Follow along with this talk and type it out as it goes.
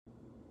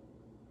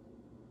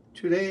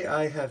Today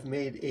I have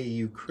made a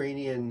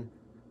Ukrainian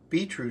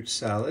beetroot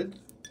salad,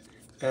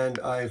 and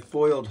I've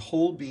boiled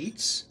whole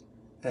beets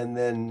and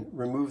then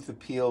removed the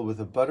peel with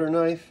a butter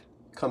knife.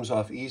 Comes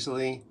off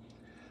easily.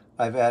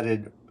 I've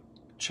added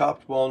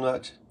chopped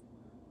walnut,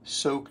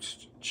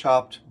 soaked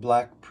chopped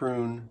black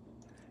prune,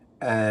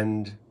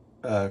 and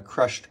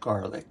crushed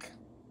garlic.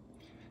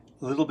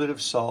 A little bit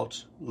of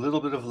salt, a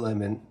little bit of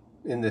lemon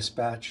in this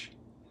batch.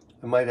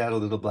 I might add a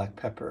little black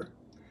pepper.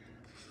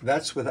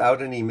 That's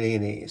without any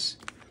mayonnaise.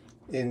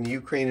 In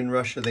Ukraine and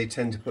Russia, they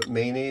tend to put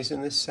mayonnaise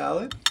in this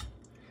salad.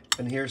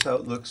 And here's how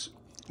it looks.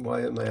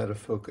 Why am I out of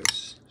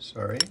focus?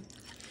 Sorry.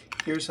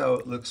 Here's how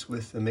it looks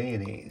with the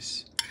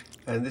mayonnaise.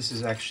 And this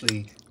is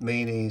actually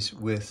mayonnaise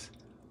with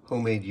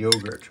homemade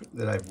yogurt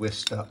that I've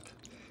whisked up.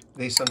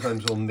 They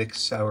sometimes will mix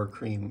sour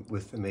cream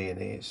with the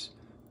mayonnaise.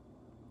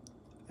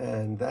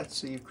 And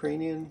that's a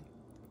Ukrainian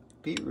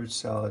beetroot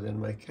salad, and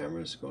my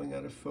camera's going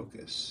out of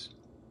focus.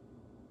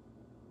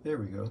 There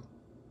we go.